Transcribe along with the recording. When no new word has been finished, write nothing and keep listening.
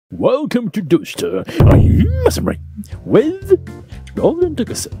Welcome to Doshita. I'm Masamurai with Golden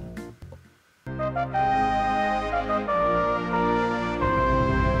Takasan.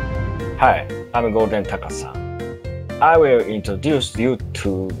 Hi, I'm Golden Takasan. I will introduce you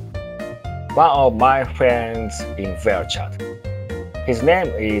to one of my friends in VRCHAT. His name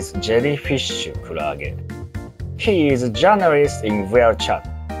is Jellyfish Kurage. He is a journalist in VRCHAT.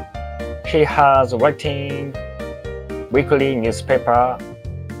 He has written weekly newspaper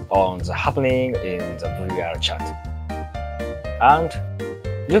on the happening in the VRCHAT. And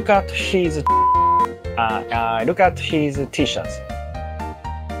look at his T-shirts.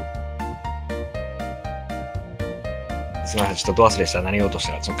 すみません、ちょっとド忘れした。何言おうとし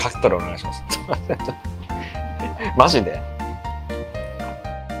たら、ちょっとカットでお願いします。マジで。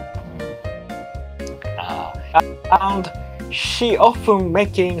And he often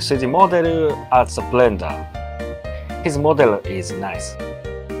making 3D model at the blender. His model is nice.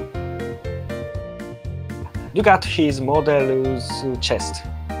 Look at his model's chest.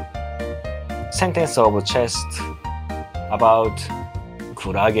 Sentence of chest about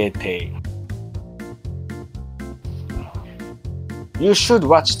Kurage tail. You should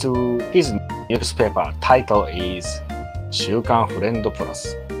watch to his newspaper. Title is 週刊フレンドプラ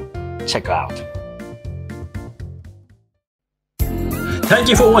ス. Check out. Thank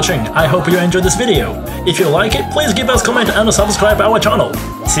you for watching. I hope you enjoyed this video. If you like it, please give us a comment and subscribe our channel.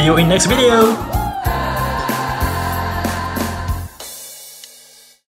 See you in next video.